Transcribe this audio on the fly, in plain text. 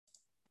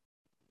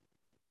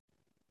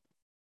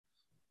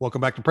Welcome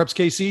back to Preps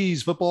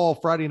KC's Football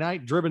Friday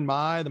Night, driven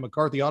by the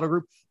McCarthy Auto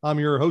Group. I'm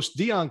your host,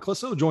 Dion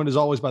Clisso, joined as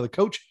always by the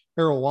coach,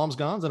 Harold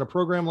Wamsgans. And a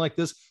program like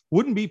this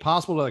wouldn't be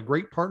possible without a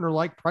great partner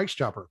like Price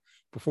Chopper.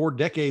 For 4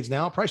 decades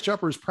now, Price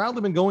Chopper has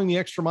proudly been going the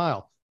extra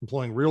mile,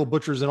 employing real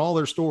butchers in all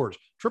their stores,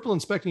 triple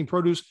inspecting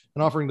produce,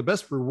 and offering the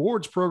best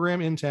rewards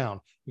program in town.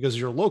 Because as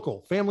your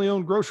local,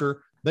 family-owned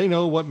grocer, they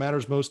know what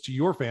matters most to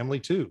your family,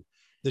 too.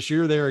 This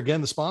year, they are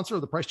again the sponsor of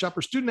the Price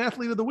Chopper Student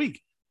Athlete of the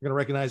Week. We're going to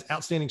recognize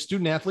outstanding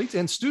student athletes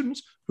and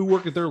students who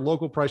work at their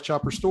local Price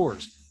Chopper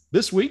stores.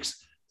 This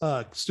week's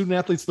student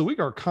athletes of the week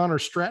are Connor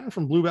Stratton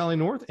from Blue Valley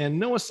North and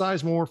Noah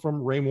Sizemore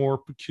from Raymore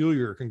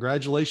Peculiar.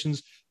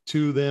 Congratulations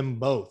to them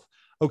both.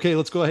 Okay,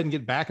 let's go ahead and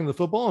get back into the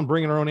football and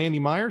bring in our own Andy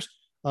Myers,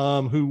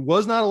 who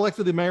was not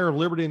elected the mayor of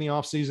Liberty in the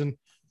offseason,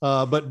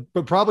 but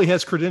probably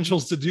has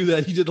credentials to do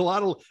that. He did a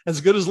lot of,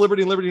 as good as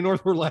Liberty and Liberty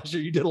North were last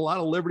year, you did a lot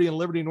of Liberty and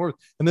Liberty North.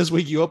 And this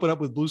week you open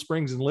up with Blue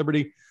Springs and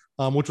Liberty,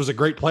 which was a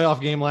great playoff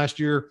game last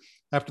year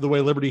after the way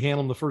Liberty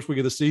handled them the first week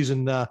of the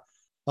season. That's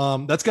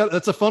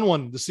a fun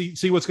one to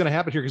see what's going to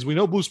happen here, because we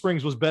know Blue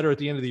Springs was better at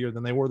the end of the year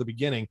than they were at the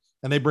beginning,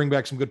 and they bring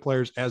back some good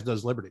players, as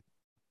does Liberty.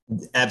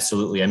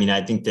 Absolutely. I mean,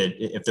 I think that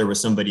if there was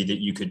somebody that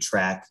you could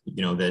track,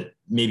 that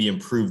maybe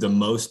improved the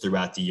most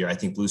throughout the year, I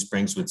think Blue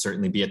Springs would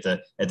certainly be at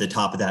the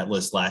top of that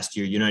list last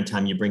year.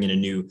 Anytime you bring in a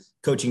new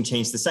coaching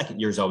change, the second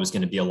year is always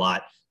going to be a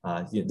lot.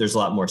 There's a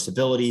lot more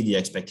stability. The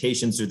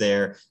expectations are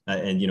there.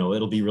 And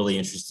it'll be really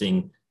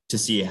interesting to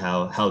see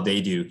how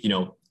they do.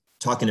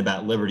 Talking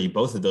about Liberty,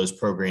 both of those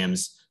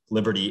programs,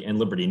 Liberty and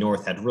Liberty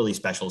North, had really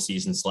special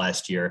seasons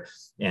last year.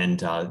 And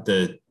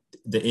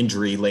the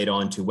injury laid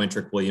on to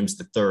Wentrick Williams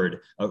III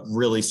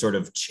really sort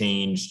of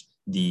changed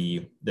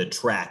the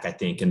track, I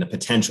think, and the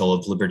potential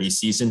of Liberty's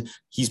season.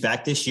 He's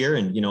back this year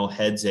and,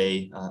 heads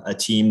a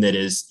team that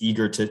is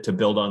eager to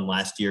build on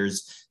last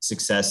year's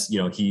success.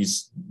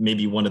 He's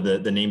maybe one of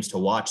the names to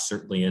watch,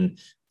 certainly in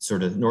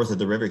sort of north of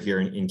the river here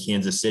in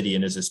Kansas City,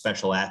 and is a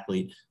special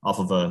athlete off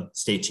of a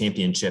state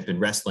championship in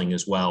wrestling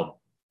as well.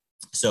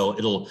 So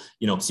it'll,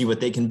 see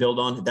what they can build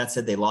on. That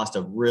said, they lost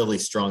a really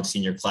strong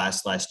senior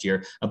class last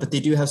year, but they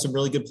do have some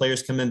really good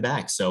players coming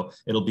back. So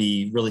it'll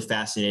be really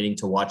fascinating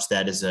to watch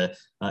that as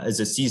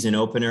a season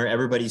opener.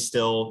 Everybody's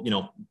still,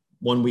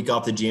 1 week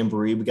off the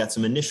Jamboree. We got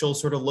some initial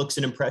sort of looks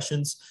and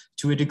impressions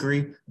to a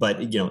degree, but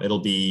it'll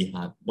be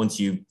once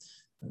you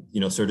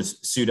sort of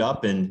suit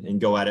up and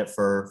go at it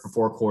for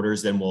 4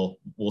 quarters, then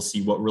we'll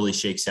see what really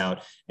shakes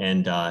out.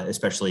 And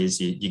especially as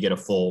you get a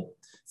full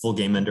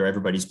game under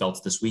everybody's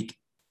belts this week.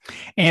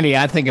 Andy,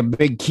 I think a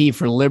big key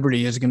for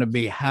Liberty is going to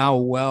be how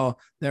well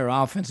their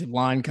offensive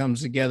line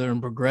comes together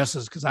and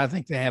progresses, because I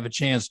think they have a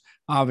chance,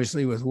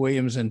 obviously, with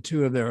Williams and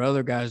 2 of their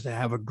other guys, to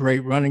have a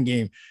great running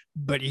game.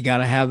 But you got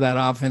to have that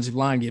offensive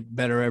line get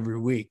better every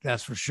week.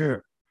 That's for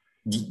sure.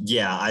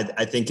 Yeah,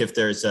 I think if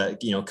there's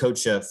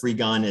Coach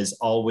Freegon is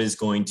always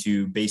going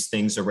to base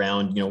things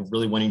around,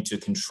 really wanting to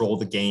control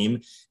the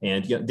game.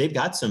 And they've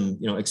got some,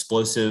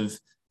 explosive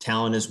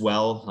talent as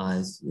well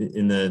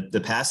in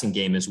the passing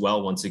game as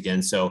well, once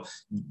again. So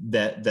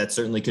that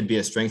certainly could be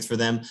a strength for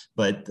them,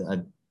 but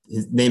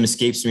his name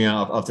escapes me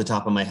off the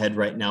top of my head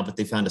right now, but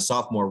they found a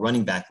sophomore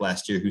running back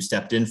last year who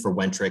stepped in for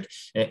Wentrick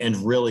and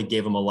really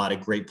gave him a lot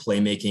of great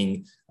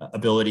playmaking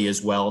ability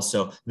as well.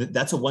 So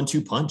that's a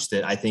 1-2 punch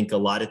that I think a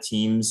lot of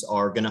teams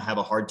are going to have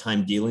a hard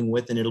time dealing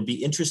with. And it'll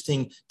be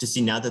interesting to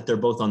see, now that they're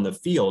both on the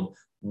field,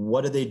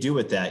 what do they do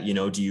with that?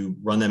 Do you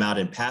run them out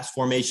in pass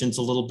formations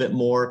a little bit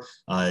more?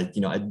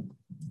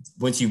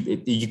 Once you're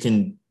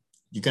going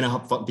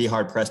to be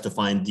hard pressed to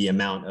find the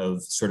amount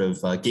of sort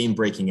of game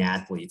breaking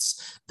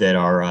athletes that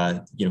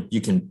are, you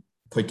can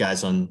put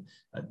guys on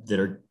that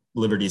are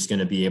Liberty's going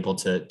to be able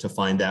to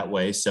find that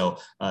way. So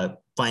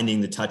finding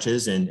the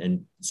touches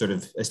and sort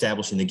of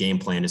establishing the game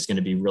plan is going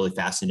to be really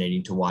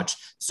fascinating to watch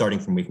starting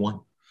from week 1.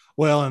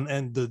 Well,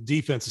 and the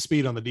defense, the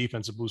speed on the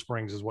defense of Blue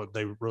Springs is what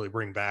they really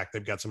bring back.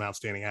 They've got some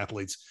outstanding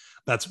athletes.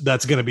 That's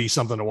going to be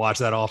something to watch,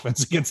 that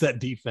offense against that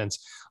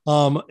defense.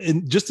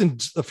 And just in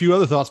a few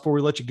other thoughts before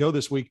we let you go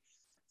this week,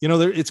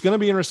 it's going to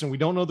be interesting. We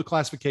don't know the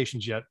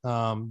classifications yet.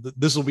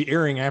 This will be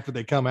airing after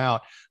they come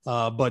out.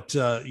 But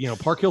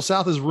Park Hill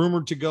South is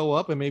rumored to go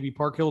up and maybe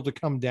Park Hill to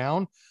come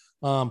down.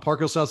 Park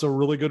Hill South's a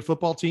really good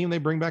football team. They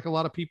bring back a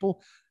lot of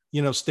people.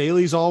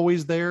 Staley's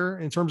always there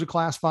in terms of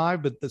Class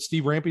 5, but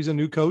Steve Rampy's a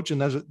new coach,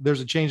 and there's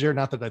a change there.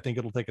 Not that I think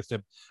it'll take a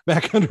step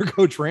back under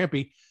Coach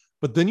Rampy,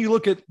 but then you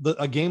look at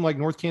a game like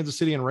North Kansas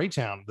City and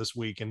Raytown this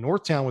week, and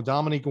Northtown with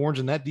Dominique Orange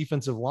and that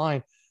defensive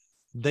line,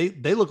 they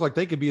look like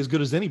they could be as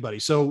good as anybody.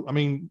 So, I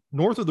mean,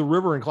 north of the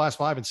river in Class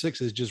 5 and 6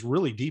 is just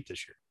really deep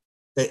this year.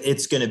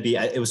 It's going to be,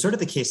 it was sort of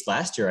the case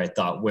last year, I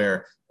thought,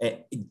 where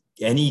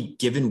any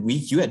given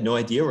week, you had no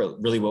idea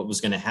really what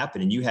was going to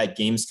happen. And you had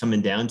games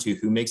coming down to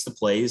who makes the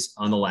plays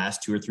on the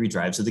last 2 or 3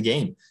 drives of the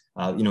game.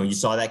 You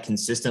saw that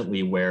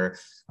consistently where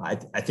I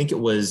think it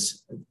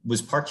was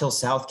Park Hill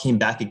South came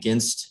back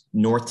against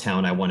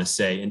Northtown, I want to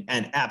say,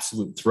 an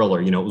absolute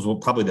thriller. It was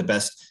probably the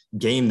best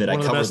game that I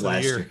covered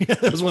last year.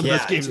 That was one of the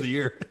best games of the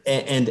year.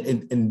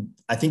 And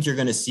I think you're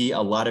going to see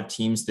a lot of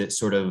teams that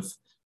sort of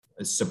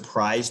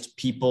surprised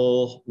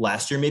people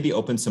last year, maybe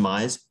opened some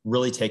eyes,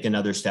 really take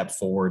another step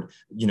forward.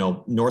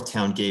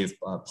 Northtown gave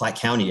Platte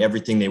County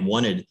everything they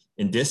wanted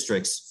in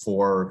districts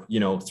for,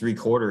 3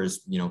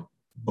 quarters,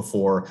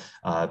 before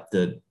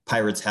the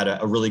Pirates had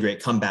a really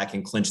great comeback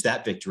and clinched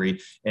that victory.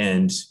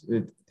 And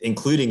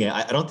including it,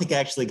 I don't think I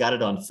actually got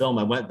it on film.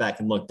 I went back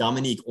and looked.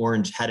 Dominique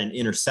Orange had an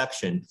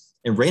interception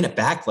and ran it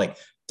back like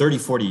 30,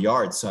 40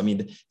 yards. So, I mean,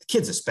 the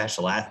kid's a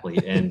special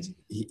athlete, and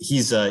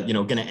he's,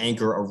 going to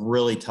anchor a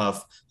really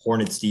tough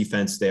Hornets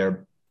defense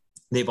there.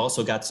 They've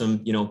also got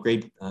some,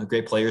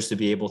 great players to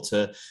be able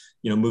to,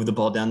 move the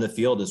ball down the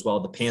field as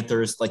well. The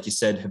Panthers, like you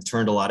said, have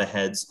turned a lot of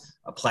heads.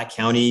 Platte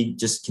County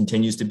just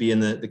continues to be in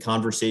the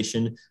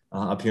conversation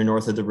up here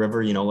north of the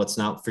river. Let's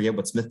not forget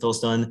what Smithville's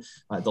done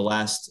the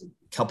last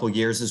couple of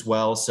years as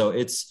well. So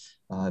it's,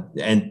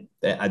 and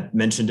I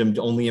mentioned him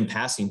only in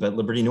passing, but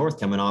Liberty North,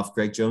 coming off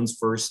Greg Jones'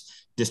 first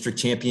district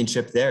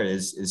championship there,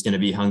 is going to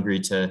be hungry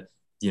to,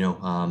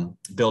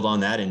 build on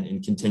that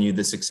and continue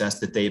the success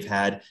that they've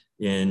had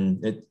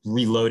in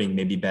reloading,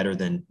 maybe better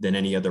than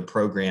any other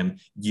program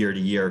year to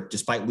year,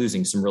 despite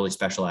losing some really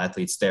special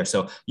athletes there.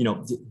 So,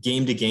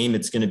 game to game,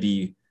 it's going to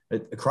be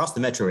across the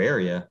metro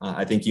area.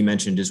 I think you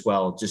mentioned as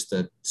well, just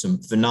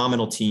some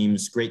phenomenal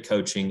teams, great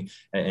coaching,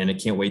 and I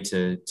can't wait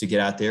to get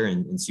out there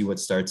and see what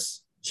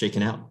starts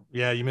shaking out.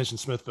 Yeah, you mentioned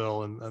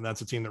Smithville, and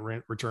that's a team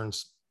that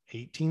returns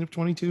 18 of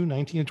 22,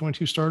 19 of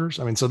 22 starters.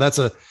 I mean, so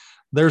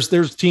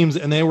there's teams,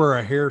 and they were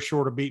a hair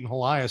short of beating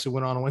Helias, who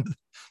went on to win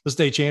the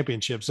state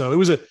championship. So it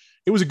was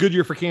a good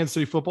year for Kansas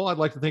City football. I'd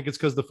like to think it's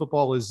because the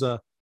football is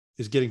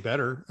getting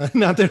better.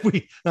 not that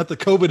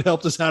COVID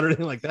helped us out or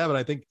anything like that,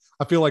 but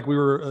I feel like we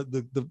were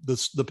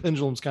the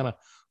pendulums kind of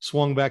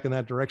swung back in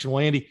that direction.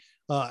 Well, Andy,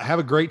 have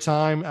a great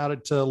time out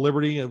at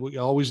Liberty. We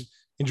always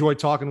enjoy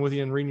talking with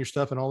you and reading your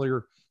stuff and all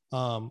your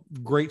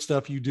great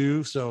stuff you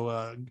do.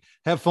 So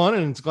have fun,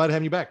 and it's glad to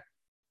have you back.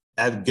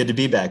 Good to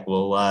be back.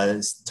 We'll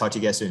talk to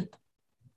you guys soon.